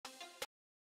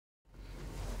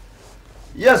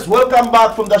Yes, welcome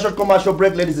back from the short commercial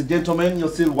break, ladies and gentlemen. You're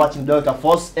still watching Delta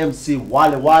Force, MC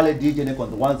Wale, DJ Nick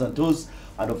on the ones and twos,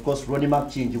 and of course Ronnie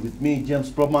Change with me, James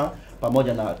Proma,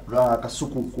 pamoja na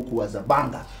Kasuku wa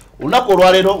Zabanga. Unako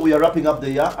Rwalero, we are wrapping up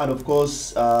the year, and of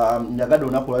course, Nyagado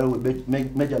Unako Rwalero will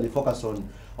majorly focus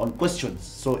on questions.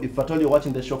 So if at all you're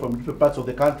watching the show from different parts of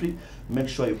the country, make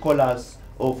sure you call us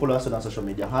or follow us on our social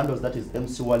media handles. That is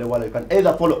MC Wale. You can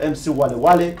either follow MC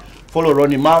Wale, follow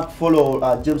Ronnie Mark,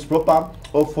 follow James Proper,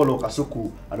 or follow Kasuku,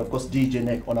 and of course DJ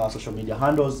Neck on our social media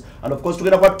handles. And of course,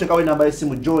 together we take away number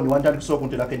isimu John. You want to so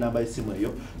kunti lake number isimu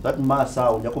yo. That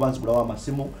masa unyakubanzi bulawa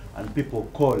masimu, and people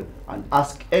call and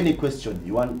ask any question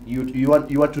you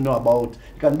want to know about.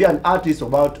 You can be an artist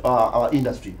about our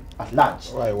industry at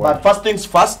large. Right. But first things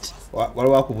first.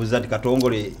 Waliwo akubuza ati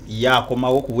Katongole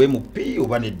yakomawo kuwe mupi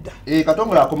oba nedda.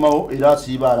 Katongole akomawo era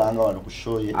sibalanga wano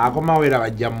kushoye. Akomawo era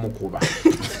bajja mukuba.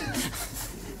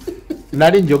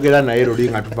 Nali njogera naye luli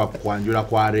nga tuva kwanjula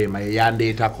kwa Rema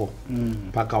yandeetako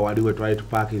paka waliwe twali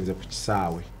tupakinze ku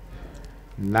kisaawe.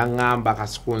 Nangamba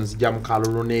Kasuku nzija mu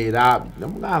kalulu neera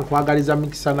nkwagaliza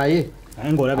mikisa naye.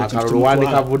 Akalulu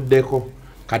wandikavuddeko.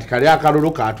 Kati kali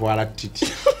akalulu katwala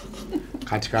titi.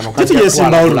 Kati kano kati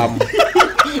yesimbawulamu.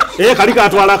 Kali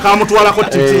katwala kamutwala ko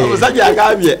titi. Omusajja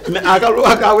akambye akalulu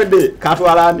akawedde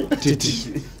katwala ani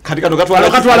titi. Kati kano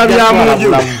katwala bya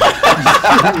munju.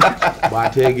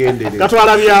 Bategendere.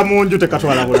 Katwala bya munju te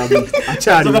katwala bulamu.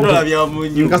 Achali. Katwala bya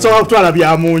munju. Kasobola kutwala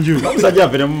bya munju. Omusajja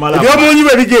afete mu malamu. Bya munju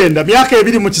bwe bigenda myaka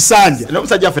ebiri mu kisanja.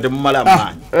 Omusajja afete mu malamu.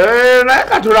 Naye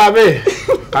katulabe.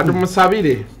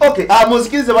 Katumusabire. Okay,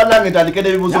 muzikirize banange ntandikende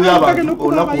ebibuzo by'abantu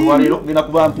onakulwaliro ngenda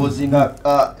kuba mpozinga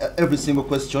every single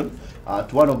question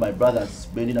to one of my brothers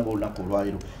bendi nabo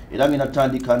onakulwaliro era ngenda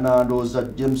tandika na ndoza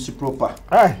James Proper.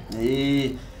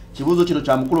 Kibuzo kino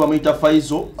kya mukulu bamuyita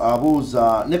Faizo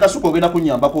abuuza ne Kasuku ogenda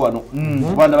kunyambako wano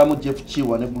kubanda bamu Jeff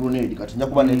Chiwa ne Grenade kati nja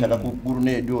kuba neetaaga ku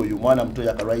Grenade oyo mwana muto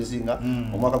ya Risinga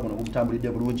omwaka guno gumutambulidde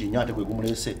bulungi nyate gwe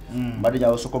gumulese mbadde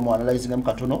nyawo soko mu analyzing mu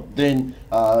katono then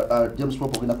James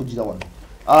Proper ogenda kujira wano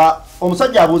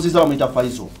omusajja abuuziza bamuyita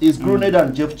Faizo is Grenade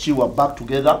and Jeff Chiwa back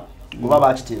together kuba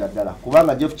bakiteera ddala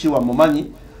kubanga Jeff Chiwa mumanyi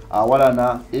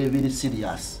awalana very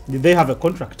serious. Did they have a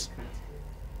contract?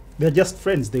 They're just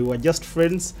friends. They were just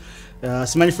friends.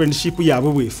 Simanyi friendship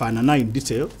yabwe bwefaanana in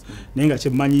detail. Nenga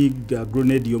kyemanyi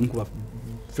Grenade y'omu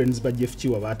friends ba Jeff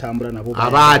Chiwa batambula nabo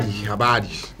abali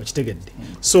bakitegedde.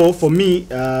 So for me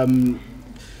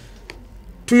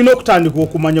tulina okutandika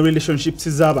okumanya relationships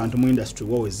z'abantu mu industry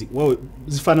wawe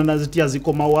zifaanana zitya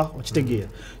zikomawa okitegeera.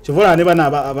 Kyovola ne bana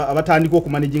abatandika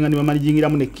okumanaginga ne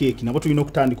bamanagingiramu ne cake nabo tulina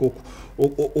okutandika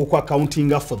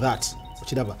accounting for that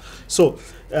okiraba. So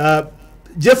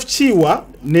Jeff Chiwa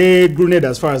ne Grenade,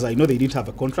 as far as I know, they didn't have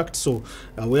a contract. So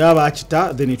wherever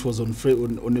achita, then it was on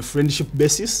a friendship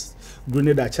basis.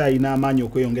 Grenade achayina amanyi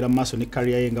okweyongera mu maaso ne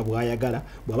career ye nga bw'ayagala.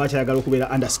 Bw'aba ayagala okubeera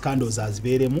under scandals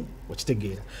azibeeremu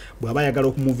okitegeera. Bw'aba ayagala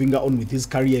okumoving on with his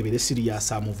career ebeere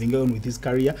serious moving on with his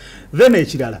career. Then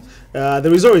ekirala,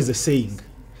 there is always a saying,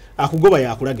 akugoba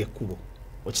yakulaga ekkubo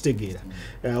okitegeera.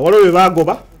 Waliwo bwe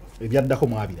bagoba ebyaddako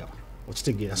mwabiraba.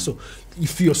 So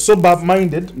if you're sober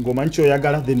minded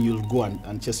then you'll go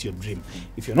and chase your dream.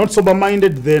 If you're not sober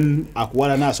minded then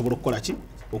akuwala na asobola okukola ki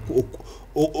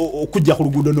okujja ku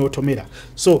luguudo n'otomera.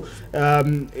 So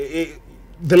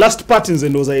the last part nze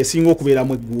ndowooza esinga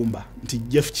okubeeramu eggumba nti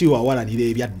Jeff Chiwa awalanira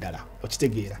ebyaddala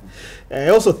okitegeera. I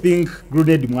also think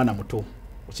Grenade mwana muto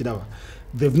okiraba.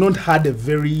 They've not had a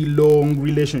very long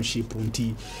relationship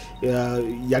nti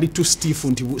yali too stiff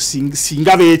nti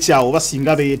singa beekya oba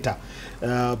singa beeta.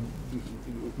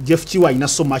 Jeff Chiwa ina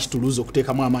so much to lose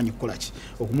okuteekamu amaanyi kukola ki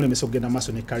okumulemesa okugenda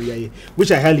maaso ne career ye,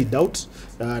 which I highly doubt.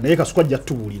 Naye Kasuku ajja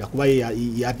tubuulira kuba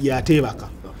yateebaka.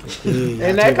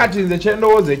 Naye kati nze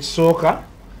kyendowooza ekisooka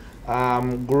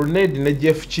Grenade ne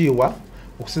Jeff Chiwa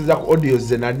okusinza ku audios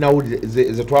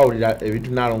ze twawulira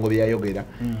ebintu Nalongo bye yayogera.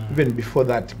 Even before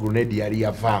that Grenade yali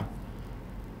yava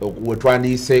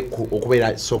wetwandiise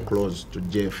okubeera so close to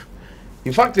Jeff.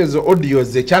 In fact, as audios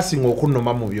ze kyasinga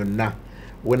okunoma mu byonna.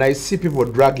 When I see people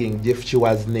dragging Jeff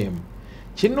Chiwa's name,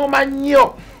 kinoma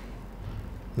nnyo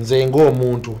nze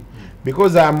ng'omuntu,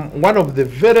 because I'm one of the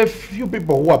very few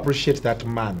people who appreciate that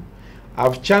man.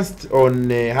 I've chanced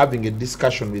on having a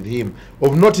discussion with him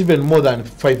of not even more than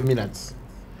 5 minutes.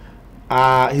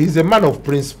 He's a man of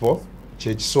principle,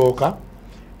 kyekisooka.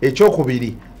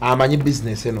 Ekyokubiri amanyi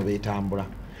business eno betambula.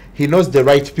 He knows the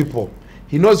right people.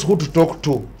 He knows who to talk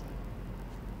to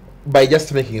by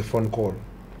just making a phone call.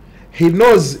 He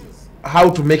knows how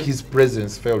to make his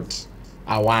presence felt.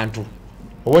 Awantu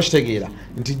obashitegeera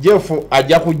nti Jeff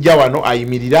ajja kujja wano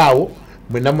ayimirirawo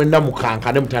mwenna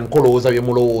mukankane mutandika olowooza bye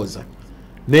mulowooza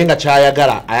nenga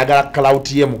chayagala ayagala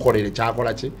clout ye mukolere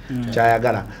chakola chi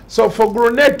chayagala. So for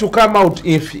Grenade to come out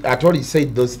if at all he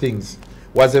said those things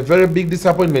was a very big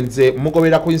disappointment. Ze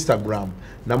mugobera ku Instagram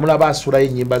namulaba asula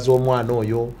enyimba z'omwana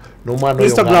oyo n'omwana oyo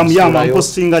Instagram yamba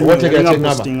postinga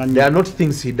nyingi. They are not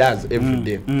things he does every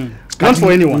day. Not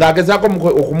for anyone. Ndagezako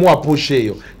okumuwa push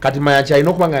eyo kati mayacha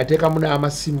inokubanga yateeka muna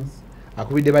amasimu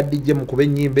akubide ba DJ mukube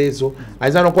enyimba ezo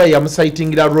ayinza n'okuba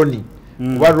yamusitingira Ronnie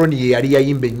kuba Ronnie ye yali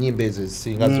yayimba enyimba ezo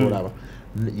singa zolaba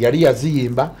yali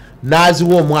yaziyimba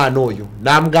n'aziwa omwana oyo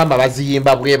n'amugamba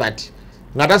baziyimba bwe bati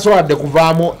nga tasobodde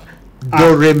kuvaamu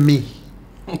do re mi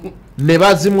ne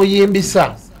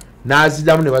bazimuyimbisa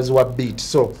n'aziddamu ne baziwa beat.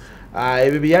 So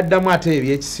ebyo byaddamu ate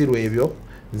ebyekisiru ebyo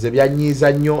nze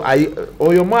byanyiiza nnyo.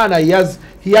 Oyo mwana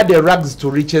he had a rags to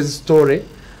riches story,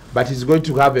 but he's going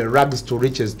to have a rags to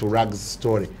riches to rags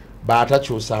story. But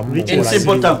atakyusamu in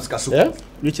simple terms Kasuku.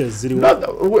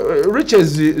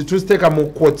 Riches to take a more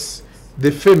quotes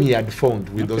the fame he had found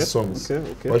with those songs.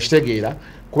 Okitegeera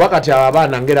kuba kati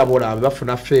abaana ngera bola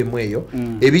bafuna fame eyo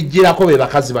ebijjirako be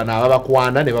bakazi bana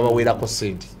ababakwana ne babaweerako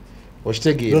sente.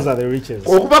 Okitegeera Those are the riches.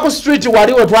 Okuba ku street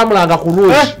waliwo twamulanga ku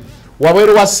rouge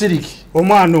wabweru wa siriki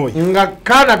omwana oyo nga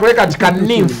kana kuleka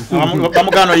tikanimfu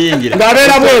bamugano yingira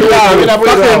ngabera bwe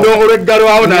ndongolo eggalo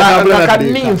awo na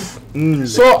kanimfu.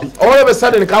 So all of a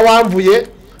sudden kawamvuye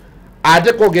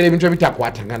ate kwogera ebintu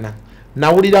ebitakwatagana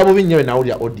nawulira bubi nnyo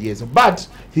nawulira ODS, but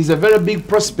he's a very big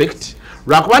prospect.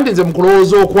 Lwakuba nze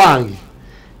mukulowooza okwange,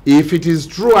 if it is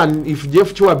true and if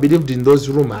Jeff Chua believed in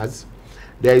those rumors,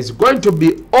 there is going to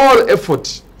be all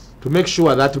effort to make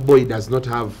sure that boy does not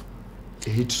have a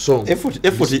hit song. Effort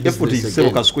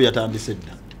sebo Kasuku yatandise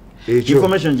dda.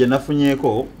 Information je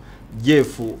nafunyeko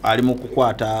Jeff ali mu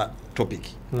kukwata topic.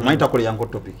 Maita kole yango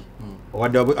topic.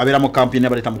 Wadde abera mu campaign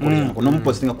abaleta mukole yango no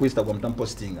postinga ku Instagram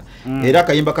tampostinga. Era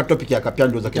kayimba ka topic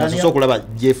yakapyandoza kinaso okulaba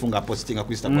Jeff nga postinga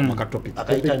ku Instagram ka topic.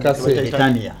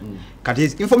 Akayitania. Kati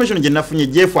information je nafunye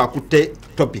Jeff akutte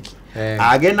topic.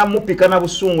 Agenda mupika na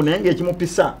busungu nenge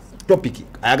ekimupisa topic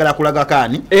ayagala kulaga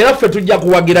kani era ffe tujja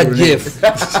kuwagira Jeff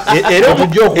era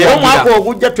mwaka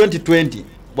ogujja 2020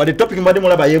 bwade topic mbadde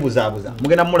mulaba yebuzabuza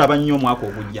mugenda mulaba nnyo mwaka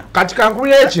ogujja kati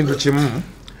kankubira ekintu kimu.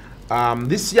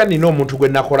 This year nina omuntu gwe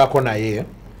nakolako naye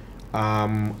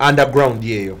underground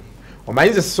yeyo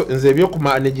omanyi nze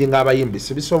ebyokumanaginga abayimbi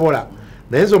sibisobola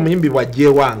naye nze omuyimbi bwajje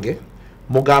wange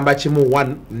mugamba kimu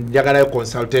one njagalayo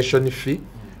consultation fee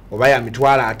oba ya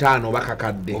mitwalo 5 oba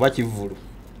kakadde oba kivulu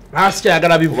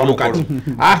sikyayagala bivulu kati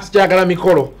sikyayagala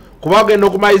mikolo kuba ogenda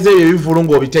okumayiza ebyo ebivulu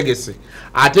ng'obitegese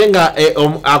ate nga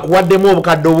akuwaddemu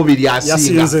obukadde obubiri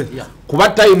asinga kuba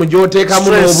time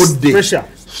gy'oteekamu n'obudde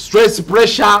stress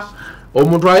pressure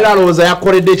omuntu ayira alowooza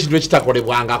yakoledde ekintu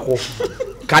ekitakolebwangako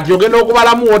kati ogenda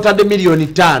okubalamu wotadde miliyoni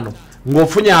 5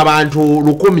 ng'ofunye abantu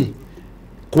 1,000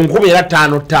 ku 10 era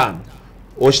 5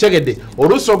 okitegedde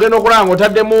oluusi ogenda okulaba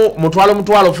ng'otaddemu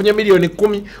mutwalo ofunye miliyoni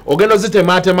 10 ogenda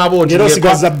ozitematema booti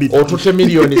otutte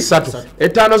miliyoni 3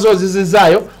 5 zo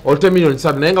zizizaayo otutte miliyoni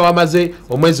 3 naye nga wamaze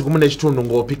omwezi gumu n'ekitundu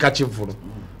ng'opika kivulu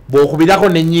bw'okubirako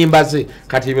n'ennyimba ze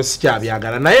kati ebyo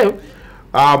sikyabyagala naye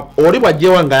oli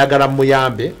bwajjewa nga ayagala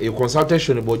muyambe eyo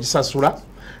consultation bw'ogisasula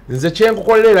nze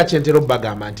kyenkukolera era kyentera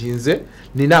obbagamba nti nze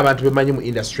nina abantu bemanyi mu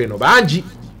industry eno bangi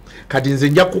kati nze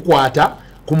nja kukukwata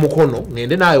ku mukono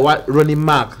ngende naawe wa Ronnie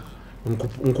Mark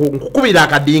nkukubira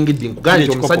akadingidi nkugambye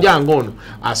nti omusajja ngono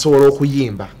asobola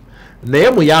okuyimba naye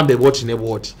muyambe bwoti ne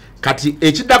bwoti kati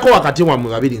ekiddako wakati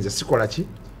wammwe babiri nze sikola ki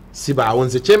sibaawo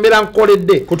nze kyembeera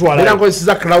nkoledde era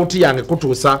nkozesa crowd yange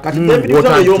kutuusa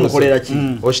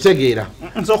okitegeera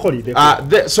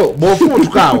so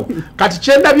bw'ofuutukaawo kati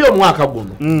kyendabye omwaka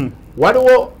guno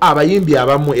waliwo abayimbi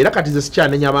abamu era kati nze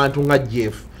sikyanenya abantu nga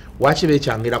Jeff wakiba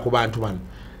ekyangira ku bantu bano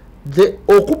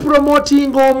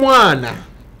okupromotinga omwana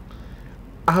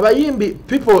abayimbi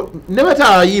people ne bata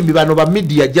abayimbi bano ba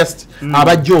media just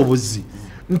abajja obuzi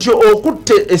nti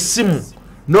okutte essimu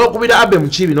n'okubira abe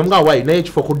mukibi n'omuga wayi naye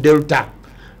ekifo ku Delta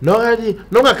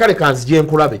nonga kale kanzije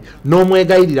nkulabe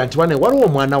n'omwegayirira nti wane waliwo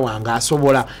omwana wange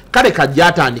asobola kale kajja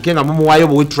atandike nga mumuwayo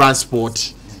buwi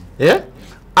transport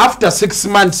after 6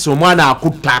 months omwana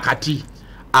akutta akati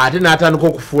ate n'atandika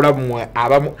okufuula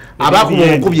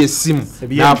abakubye essimu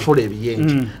n'afuula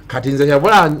ebiyenje kati nze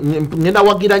kyabula ngenda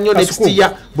wagira nnyo next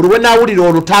year buli we naawulira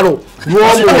olutalo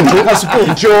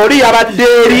lw'omuntu nti oli yabadde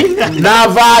eri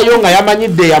n'avaayo nga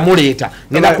yamanyidde yamuleeta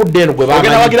ngenda kudda eno gwe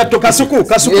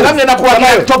era ngenda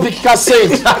kuwagira topic ka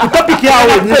sente topic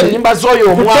yawe ennyimba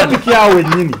z'oyo omwana topic yawe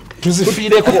nnyini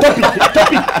tuzifiireko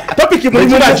topic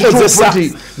mulimu bakozesa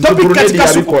topic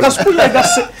kati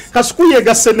Kasuku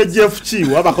yegasse ne Jeff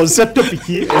Chiwa bakozesa topic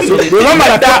bwe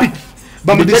bamala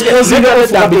bamudisposing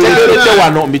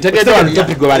wano mbitegedde wano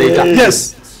topic gwe baleeta.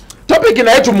 Yes. Topic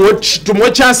naye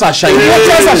tumuwe chance ashine.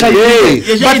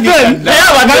 But then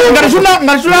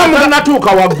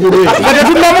natuuka waggulu.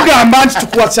 tunamugamba nti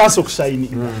tukuwa chance okushine.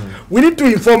 We need to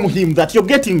inform him that you're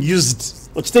getting used.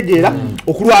 Okitegeera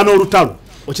okulwana olutalo.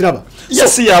 Okiraba.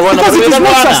 Yes, yabona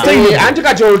anti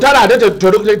kati olutalo ate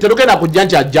terugenda kujja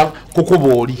nti ajja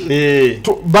kukuba oli.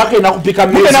 Bagenda kupika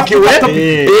music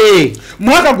we.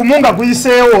 Mwaka gumunga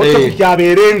guyiseewo topic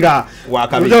abeerenga.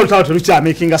 Olutalo terucha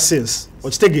making a sense.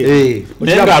 Okitegeera.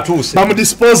 Nenga atuuse. I'm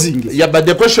disposing. Yeah, but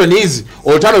the question is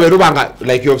olutalo berubanga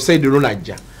like you have said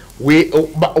lunajja. We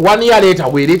 1 year later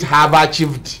will it have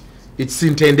achieved its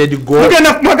intended goal?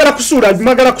 Mwagala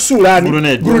kusuula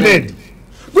ani? Grenade.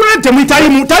 Grenade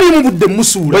talimu budde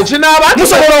musuula.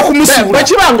 Musobola okumusuula.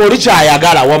 Bwekibanga oli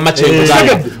kyayagala wamma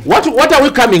kyenkozanga. What are we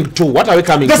coming to? What are we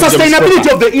coming the to? The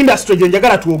sustainability of the industry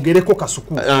njagala tuogereko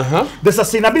Kasuku. The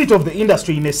sustainability of the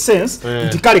industry in a sense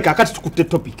nti kale kakati tukutte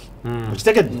topic.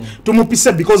 Okitegedde?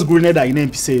 Tumupise because Grenade ayina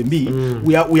empisa embi.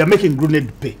 We are making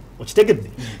Grenade pay. Okitegedde?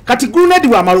 Kati Grenade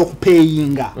wamala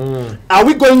okupayinga. Are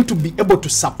we going to be able to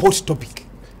support topic?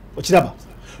 Okiraba?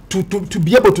 To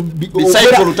be able to be yes,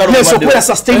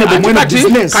 sustainable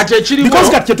business. Because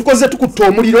kati tukoze tukutta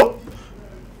omuliro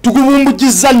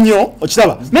tukubumbujiza nnyo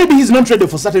okiraba. Maybe he's not ready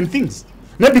for certain things.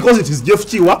 Not because it is Jeff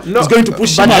Chiwa is going to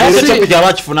push him.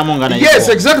 Yes,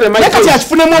 exactly.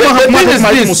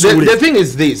 The thing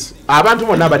is this. Abantu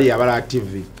bonna bali abala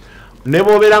active.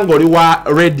 Nebo beera ng'oli wa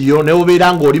radio, nebo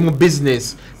beera ng'oli mu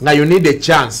business nga you need a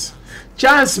chance.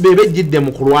 Chance bebe jidde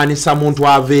mu kulwanisa muntu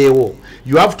aveewo.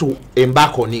 You have to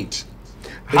embark on it.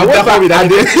 However,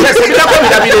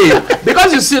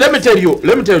 because you see, let me tell you,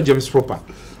 James Proper.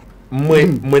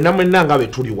 You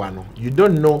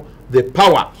don't know the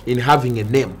power in having a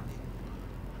name.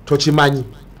 Tochimanyi.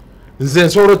 Nze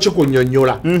nsolo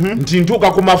chikunyonyola. Nti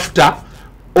ntuuka ku mafuta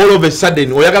all of a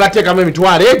sudden oyagala teekamu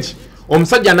emitwalo egi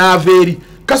omusajja n'aveeri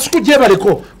Kasuku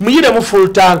jebaleko muyire mu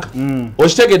full tank.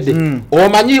 Okitegedde.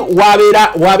 Omanyi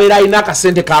wabeera ayina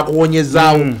akasente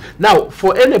kakuwonyezaawo. Now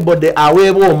for anybody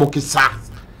aweebwa omukisa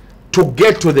to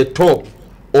get to the top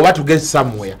or to get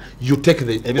somewhere, you take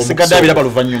the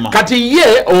kati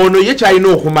ye ono ye kyalina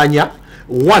okumanya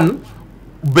one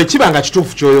bekibanga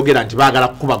kituufu kyoyogera nti baagala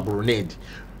kukuba grenade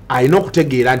alina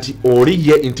okutegeera nti oli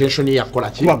ye intention ye yakola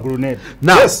ki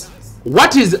now yes.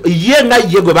 What is ye nga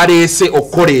ye gwe baleese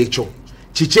okukola ekyo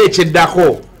kiki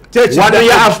ekyeddako 1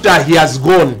 year after he has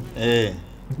gone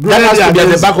that has to be at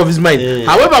the back of his mind.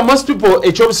 However, most people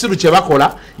ekyobusiru kye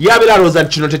bakola yabeera alowooza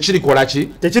nti kino tekirikola ki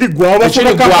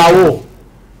tekirigwawo.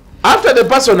 After the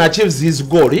person achieves his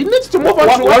goal, he needs to move on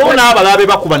to waliwo n'abalabe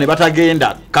bakuba ne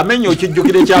batagenda. Kamenyo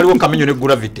okijjukira ekyaliwo Kamenyo ne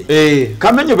Gravity.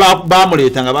 Kamenyo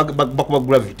baamuleeta nga bakuba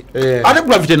Gravity. Ate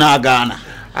Gravity n'agaana.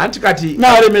 Anti kati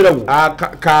n'alemerawo.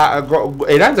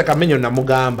 Era nze Kamenyo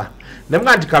namugamba.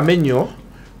 Namuga nti Kamenyo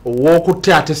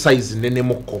w'okutte ate size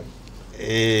nenemuko.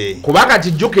 Kubanga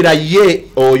tijjukira ye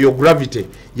oyo Gravity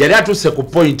yali atuuse ku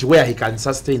point where he can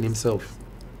sustain himself.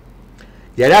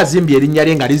 Yali azimbye erinnya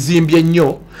lye nga lizimbye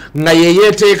nnyo nga ye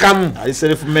yeeteekamu ali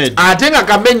self made ate nga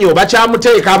Kamenyo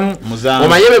bakyamuteekamu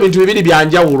omanye ebintu bibiri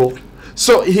byanjawulo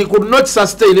so he could not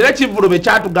sustain. Era Kivulo be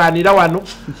kyatugaanira wano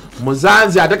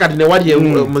Muzanzi ate kati ne wali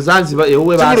Muzanzi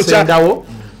ewuwe baasengawo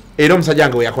era omusajja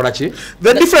nga we yakola ki.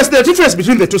 The difference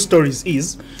between the two stories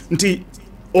is nti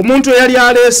omuntu eyali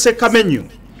aleese Kamenyo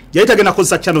yali tagenda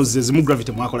kozesa channels ezimu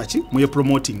Gravity mwakola ki muye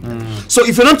promoting. So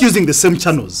if you're not using the same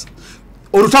channels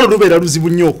olutalo lubeera luzibu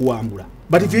nnyo okuwangula.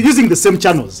 But if you're using the same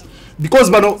channels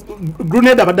because bano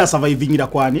Grenade abadde survivingira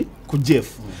kwani ku Jeff.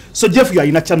 So Jeff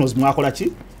yalina channels mwakola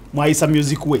ki mwayisa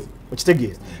music we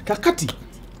okitegeeza kakati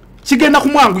kigenda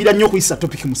kumwanguyira nnyo okuyisa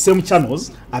topic mu same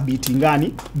channels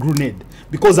abitingani Grenade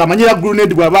because amanyira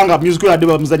Grenade bwabanga music we adde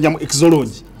bamuzanya mu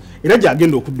exolongi era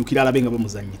gyagenda okuddukira alabe nga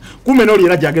bamuzanya kumbe n'oli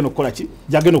era gyagenda okukola ki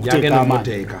gyagenda okuteeka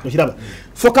amaanyi okiraba.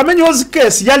 For Kamenyo's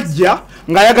case yajja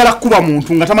ng'ayagala kuba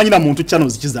muntu nga tamanyira muntu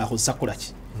channels kizaakozesa kola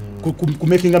ki ku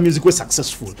making a music we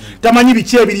successful tamanyi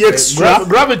biki ebiri extra.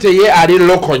 Gravity ye ali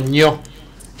local nnyo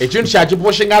ekintu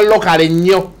kyakiposhinga local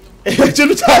nnyo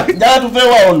ekintu kyala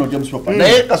tuveewo ono James Proper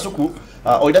naye Kasuku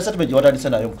oyina settlement gye watandise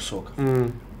nayo mu kusooka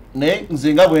naye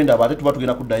nze nga bwe ndaba ate tuba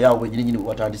tugenda kuddayo awo wenyininyini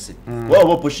watandise wewe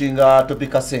oba opushinga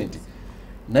topic sente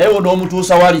naye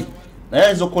onoomutuusa wali naye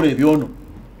ayinza okukola ebyono.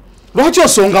 Lwaki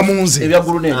osonga mu nze ebya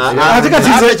Grenade ate kati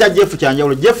nze ekya Jeff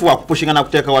kyanjawulo. Jeff wakupushinga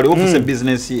nakuteeka wali ofuse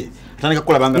business ye atandika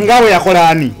kukola banga nga bwe yakola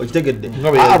ani okitegedde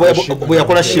bwe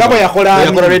yakola Shiba bwe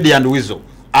yakola Ready and Weasel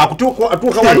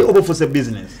atuuka wali ofuse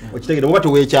business okitegedde oba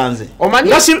teweekyanze.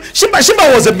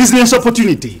 Shimba was a business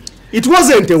opportunity. It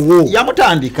wasn't a war.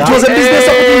 Yamutandika. It was a business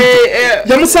opportunity.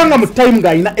 Yamusanga mu time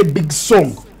nga ina a big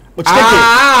song. Ne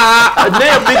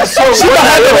big song.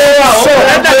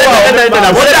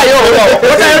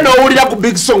 What I know uli ku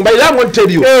big song, but I'm going to tell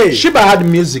you. Shiba had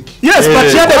music. Yes, but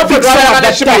she had a big song at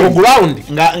that time. Ground.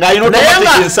 Nga ino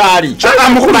automatic insari.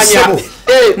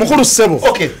 Mukuru Sebo.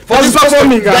 Okay. For this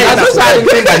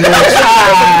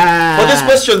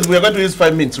question, we are going to use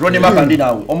 5 minutes. Ronnie Makandi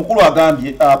now. Omukulu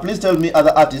Agambi, please tell me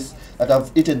other artists that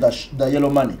have eaten the yellow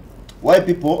money. Why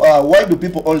do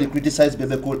people only criticize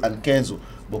Bebe Cool and Kenzo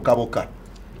Boka Boka?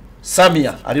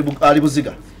 Samia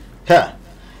alibuziga. Ha.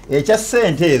 Echa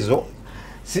sente ezo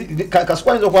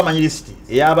Kasukaali nzo kwa manyilisti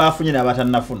yaba afunye na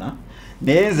batanafuna.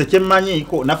 Neze kyemmanyi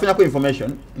ko nafuna ko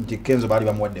information nti Kenzo bali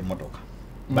bamuwadde motoka.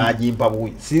 Bajimpa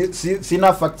buyi.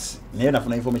 Sina facts naye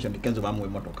nafuna information nti Kenzo bamuwe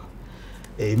motoka.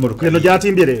 Motoka. Leno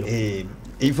jatimbye lero.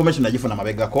 Information najifuna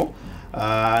mabegako.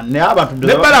 Ne abantu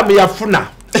ne bala muyafuna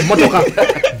motoka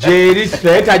jeri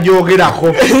seta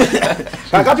jogerako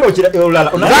kakati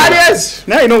olala yes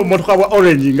na ino motoka wa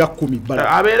orange nga 10 bala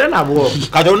abere nabo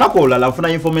kati onako olala ufuna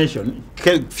information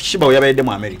Shiba yabayede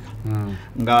mu America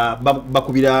nga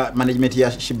bakubira management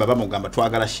ya Shiba bamugamba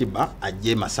twagala Shiba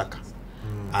ajje Masaka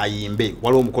ayimbe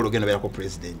wali omukolo gendo bera ko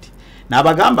president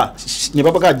nabagamba ne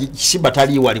babaga Shiba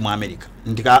tali wali mu America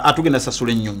ndika atugenda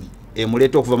sasule nnyonyi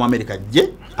emuleta okuva mu America je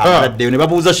abadde ne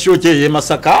babuuza show kye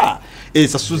Masaka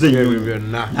sasuze nnyonyi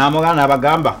namugana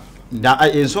abagamba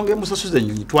ensonga emusasuze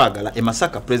nnyonyi twagala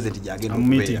Masaka president jagenda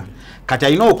okubeera kati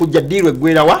alina okujja deal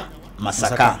egwera wa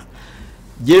Masaka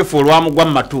Jeff olwamugwa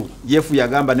matu Jeff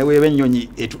yagamba ne wewe nnyonyi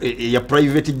ya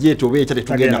private jet obeeta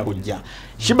tetugenda kujja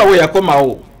Shiba we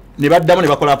yakomawo ne baddamu ne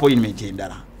bakola appointment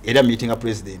endala era meeting a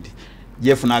president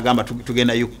Jeff nagamba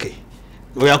tugenda UK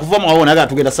oyakuva mu awona aga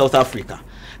tugenda South Africa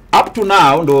up to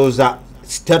now ndoza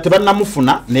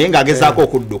tebanamufuna naye ngagezaako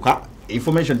okudduka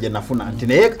information je nafuna nti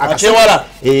naye akasewala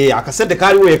akasente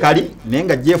kali we kali naye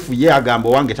nga Jeff ye agamba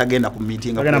wange tagenda ku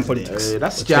meeting of politics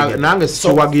nange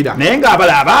siwagira naye nga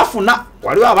abala abafuna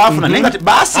waliwo abafuna naye nga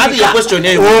basi ya question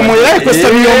eyo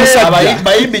question y'omusajja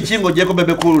bayimbi kingo jeko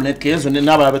Bebe Cool ne Kenzo ne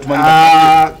nabala betumanyi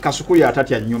Kasukaali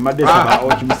atatya nyuma desa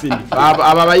okimusindi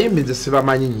aba bayimbi nze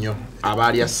sibamanyi nnyo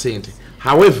abali asente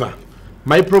however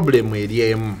my problem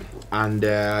eri and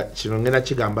kino ngenda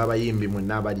kigamba abayimbi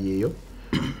mwenna abali eyo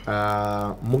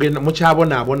mugenda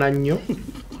mukyabona nnyo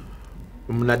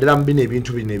munadala mbine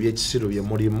ebintu bino ebyekisiro bye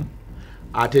mulimu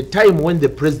at a time when the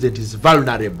president is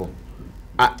vulnerable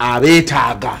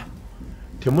abeetaaga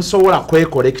temusobola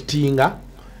kwecollectinga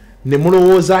ne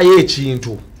mulowoozayo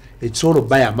ekintu ekisobola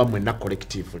bayamba mwenna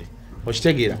collectively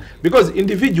okitegeera because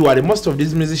individually most of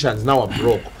these musicians now are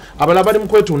broke abala bali mu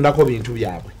kwetundako bintu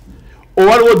byabwe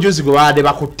owaliwo juzi gwe baade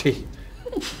bakutte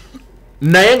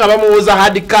naye nga bamuwoza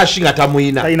hard cash nga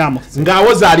tamuyina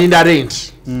ng'awoza alinda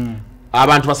rent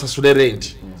abantu basasule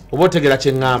rent oba otegera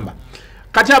kye ŋŋamba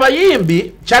kati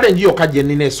abayimbi challenge yokka gye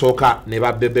nnina esooka ne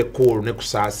ba Bebe Cool ne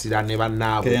kusaasira ne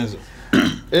bannaabwe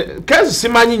Kenzo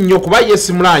simanyi nnyo kuba ye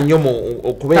simula nnyo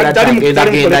okubeera tagenda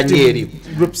nnyo eri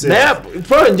naye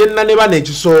fo nje nina ne bano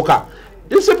ekisooka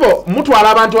disipo mutwala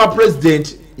abantu ba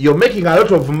president you're making a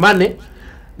lot of money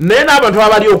naye n'abantu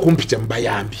abali okumpi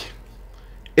temubayambye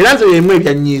era nze yemwe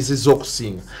ebyanyiizizza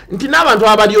okusinga nti n'abantu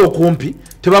abali okumpi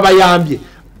tebabayambye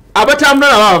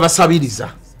abatambula nabo babasabiriza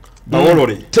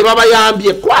bawolole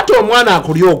tebabayambye kwata omwana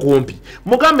akuli okumpi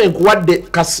mugambe nkuwadde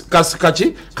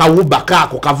kaki kawuba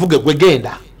kaako kavuge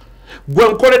gwegenda gwe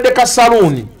nkoledde ka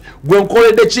saluuni gwe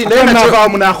nkoledde ki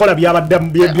munakola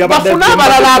bafuna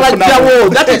abalala abajjawo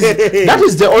that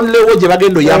is the only way gye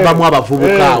bagenda oyambamu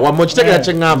abavubuka wamma okitegera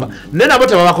kye ŋŋamba naye nabo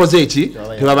tebabakoze eki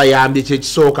tebabayambye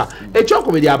kyekisooka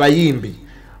ekyokubiri abayimbi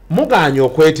muganya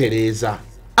okwetereeza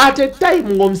ate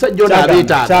time ng'omusajja ono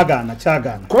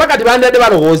abeetaaga kuba kati bandadde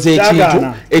balowooza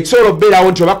ekintu ekisobola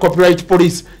okubeerawo nti oba copyright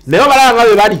police naye obalaba nga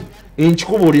be bali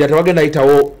nkikubuulira tebagenda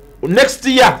yitawo next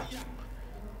year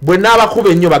bwe n'abakuba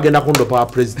ennyo bagenda kundopa wa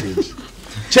president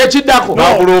kyekiddako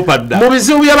mu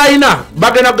bizibu bye balina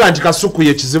bagenda kugaa nti Kasuku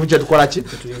ye kizibu kyetukola ki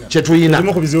kyetuyina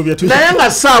naye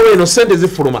nga ssaawa eno sente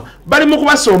zifuluma bali mu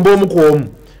kubasomba omu ku omu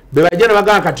be bajja ne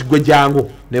bagamba kati gwe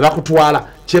jangu ne bakutwala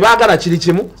kyebaagala kiri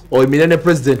kimu oyimire ne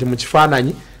president mu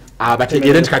kifaananyi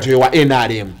abategere nti kati oyo wa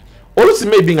NRM olusi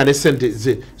maybe nga ne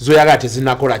sente zoyagala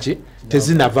tezinakola ki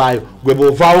tezinavaayo gwe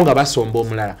bwovaawo nga basomba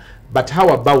omulala but how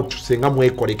about senga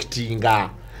mwecollectinga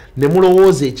ne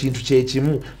mulowooza ekintu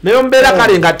kyekimu naye mbeera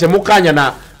kale nga temukanya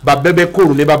na ba Bebe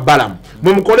Cool ne babbalamu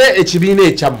mwe mukole ekibiina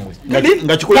ekyammwe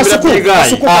nga kikulira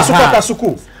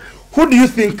Kasuku who do you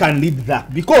think can lead that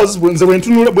because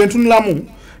bwentunulamu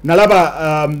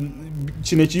nalaba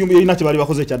kino ekiyumba erina kye bali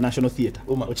bakoze ekya National Theatre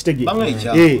okitegeera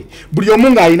buli omu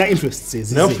ng'alina interests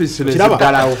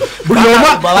ezizekiraba buli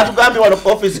omu batugambye wano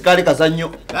office kali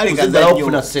kazannyo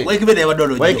okufuna se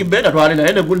waikibenda twalina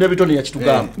ene gunde bitoni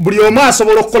yakitugamba buli omu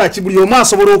asobola okukola ki buli omu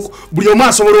asobola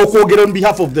okwogera on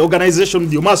behalf of the organization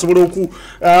buli omu asobola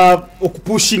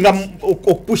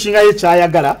okupushinga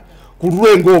ekyayagala ku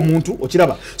lwengo omuntu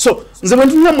okiraba so nze bwe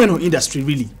ntunula mweno industry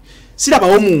really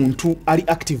sirabawo omuntu ali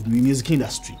active mu music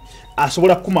industry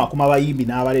asobola kumakuma abayimbi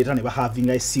n'abaleeta ne having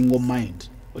a single mind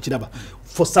okiraba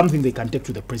for something they can take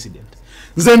to the president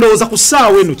nze ndowooza ku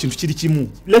ssaawa eno kintu kiri kimu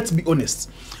let's be honest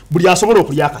buli asobola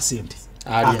okulya akasente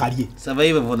akalye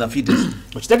survival for the fittest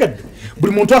okitegedde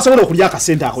buli muntu asobola okulya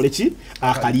akasente akole ki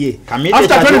akalye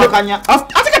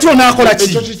kati onaakola ki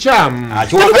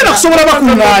tugenda kusobola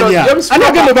bakuŋŋaanya ani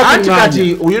agenda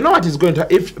bakuŋŋaanya you know what is going to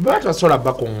if batasobola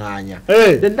bakuŋŋaanya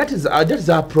then that is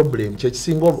our problem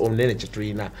kyekisinga omunene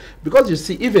kyetulina because you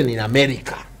see even in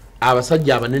America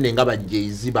abasajja abanene nga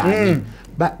bajjeizi baani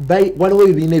waliwo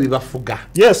ebibiina ebibafuga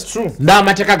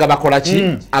n'amateeka gabakola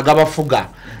ki agabafuga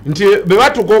nti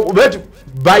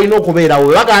balina okubeerawo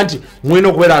webaga nti mulina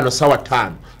okubeera wano sawa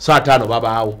 5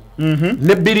 babaawo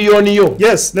ne biliyoni yo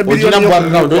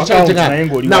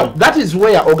now that is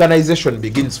where organization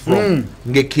begins from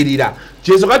ng'ekkirira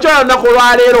kyesoka kyolunaku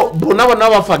olwaleero bonna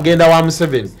bafa genda wa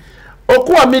Museveni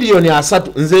okuwa miliyoni 3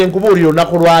 nze nkubuulira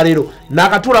olunaku olwaleero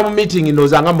n'akatuula mu meeting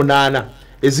ndowooza nga 8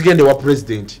 ezigende wa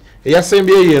president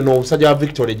eyasembye yeno omusajja wa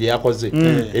Victoria gye yakoze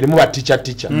erimu ba teacher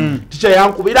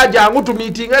yankubira jangu tu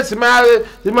meeting sima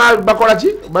bakola ki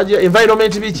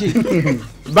environment biki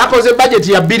bakoze budget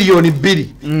ya billion 2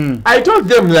 I told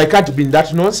them I can't be in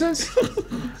that nonsense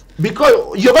because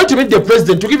you're going to meet the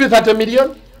president to give you 30 million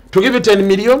to give you 10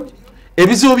 million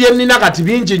ebizibu byenina kati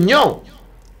bingi nnyo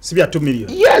sibya 2 million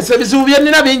yes ebizibu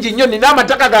byenina bingi nnyo nina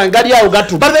amataka gangali awo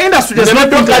gatu but the industry does not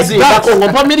think like that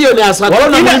ngompa milioni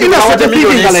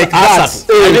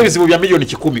 3 ebizibu bya milioni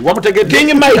 10 wamutegedde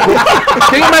King Michael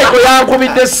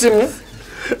yankubidde simu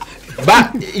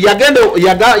yagenda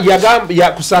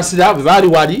kusasira bali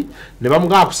wali ne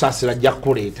bamugaa kusasira ajja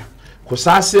kuleeta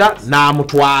kusasira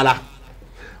n'amutwala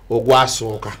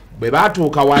ogwasooka bwe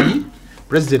batuuka wali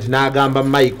president n'agamba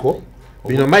Michael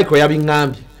bino Michael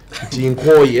yabiŋŋambye nti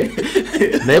nkoye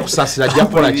naye kusasira ajja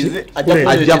kukola ki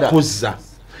ajja kuzza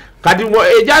kati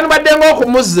egyanibadde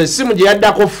ng'okumuzza essimu gye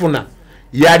yaddako funa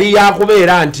yali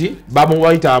yakubeera nti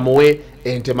bamuwaita amuwe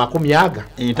ente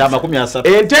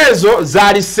 30 ente ezo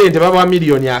zaali ssente baba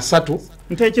miliyoni 3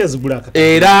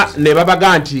 era ne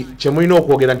babaga nti kyemulina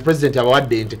okwogera nti president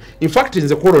abawadde ente in fact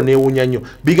nze kwolwo neewunya nnyo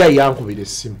bigayi yankubira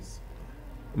essimu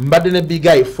mbadde ne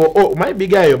bigayi my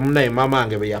bigayi omunaye mama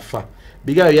wange bwe yafa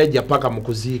bigayo yajja paka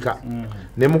mukuziika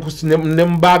ne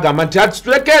mbagamba nti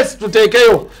atulekesi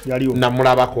tuteekeyo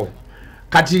namulabako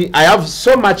kati I have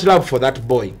so much love for that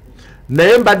boy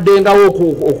naye mbaddengawo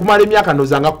okumala emyaka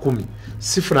ndozanga 10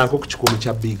 sifunako ku kikumi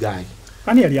kya bigayi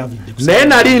naye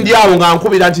nali ndi awo nga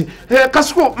nkubira nti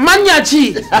Kasuku manya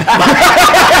ki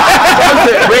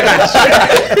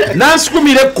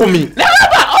nansukumire 10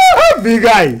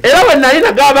 bigayi era we nali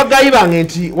nagaba bagayi bange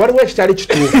nti waliwo ekitali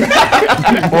kituufu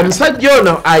omusajja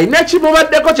ono ayina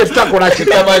kimubaddeko kye tutakola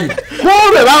kitamanyi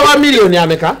kube bawa miliyoni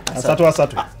ameka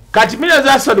 3 kati miliyoni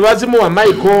za 3 bazimuwa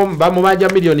Michael bamubanja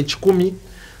miliyoni 10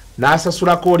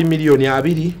 n'asasulako oli miliyoni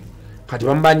 2 kati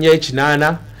bamubanja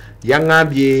 8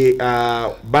 yaŋŋambye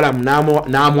balamu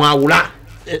n'amwawula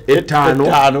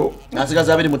 5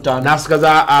 n'asigaza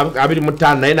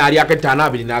 25 naye n'alyako 5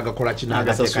 2 n'agakola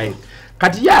kinagateekayo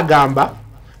kati yagamba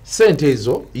sente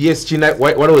ezo yes kina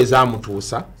waliwo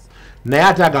ezaamutuusa naye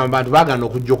ate agamba bantu bagana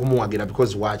okujja okumuwagira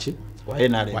because waki wa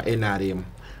NRM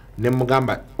ne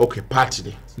mugamba okay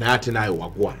partly naye ate naye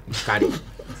wagwa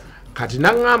kati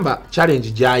naŋŋamba challenge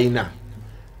gy'ayina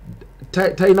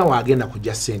talina waagenda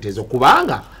kujja sente ezo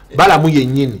kubanga balamu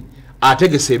yennyini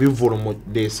ategese ebivulu mu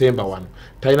December 1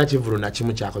 talina kivulu na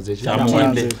kimu kyakoze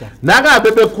n'agamba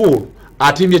Bebe Cool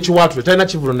atimbye kiwatule talina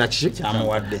kivulu na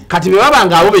kyamuwadde kati bwe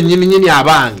babanga abo bennyini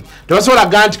abange tebasobola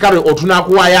gamba nti kale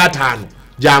otunakuwayo 5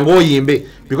 jangu oyimbe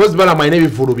because balamu alina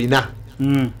ebivulu 4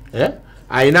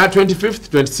 ayina 25th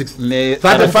 26th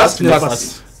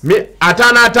 31st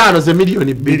atano ze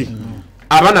miliyoni 2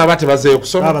 abaana aba tebazeeyo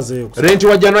kusoma renti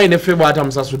wa January ne February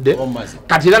atamusasudde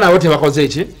kati era nabo tebakoze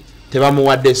eki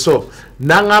tebamuwadde so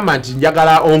naŋŋamba nti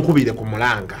njagala onkubire ku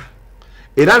mulanga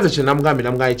era nze kye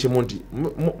namugambye kimu nti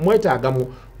mwetaaga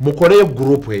mukoleyo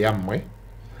gurupu eyammwe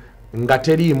nga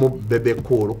teriimu Bebe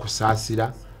Cool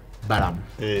kusaasira balamu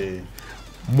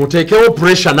mutekewo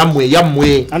pressure namwe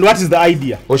yammwe. And what is the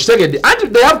idea? Oshitegedde anti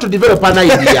they have to develop an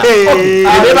idea.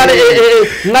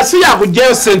 Ngasi ya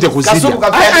kujeyo sente kuzija.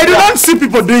 I do not see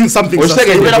people doing something but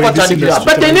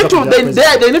they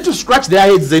need to scratch their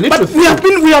heads. They need to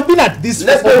we have been at this.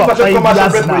 Let's go for a commercial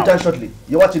break. We return shortly.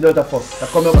 You're watching Delta Force.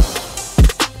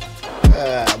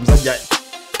 Mzanja